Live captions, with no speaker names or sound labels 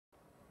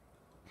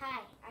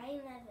Hi,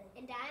 I'm Evan.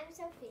 And I'm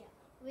Sophia.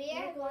 We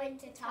are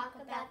going to talk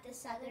about the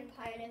southern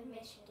part of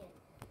Michigan.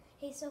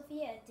 Hey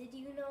Sophia, did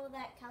you know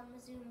that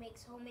Kalamazoo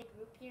makes homemade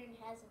root beer and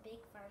has a big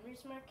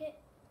farmer's market?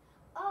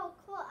 Oh,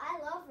 cool.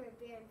 I love root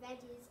beer and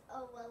veggies.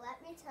 Oh, well,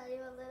 let me tell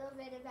you a little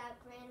bit about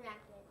Grand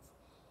Rapids.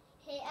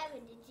 Hey,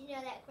 Evan, did you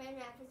know that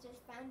Grand Rapids was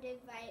founded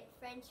by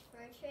French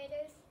fur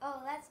traders?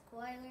 Oh, that's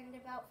cool. I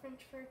learned about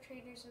French fur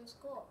traders in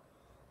school.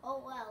 Oh,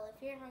 well, if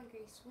you're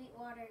hungry,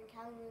 Sweetwater and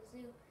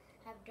Kalamazoo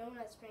have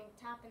donuts ranked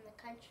top in the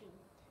country.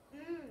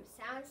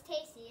 Sounds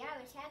tasty.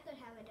 I wish I could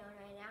have a donut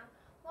right now.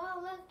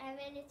 Whoa, look,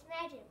 Evan, it's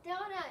magic.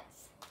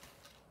 Donuts!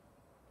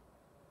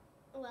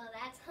 Well,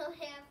 that's all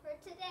I have for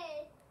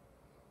today.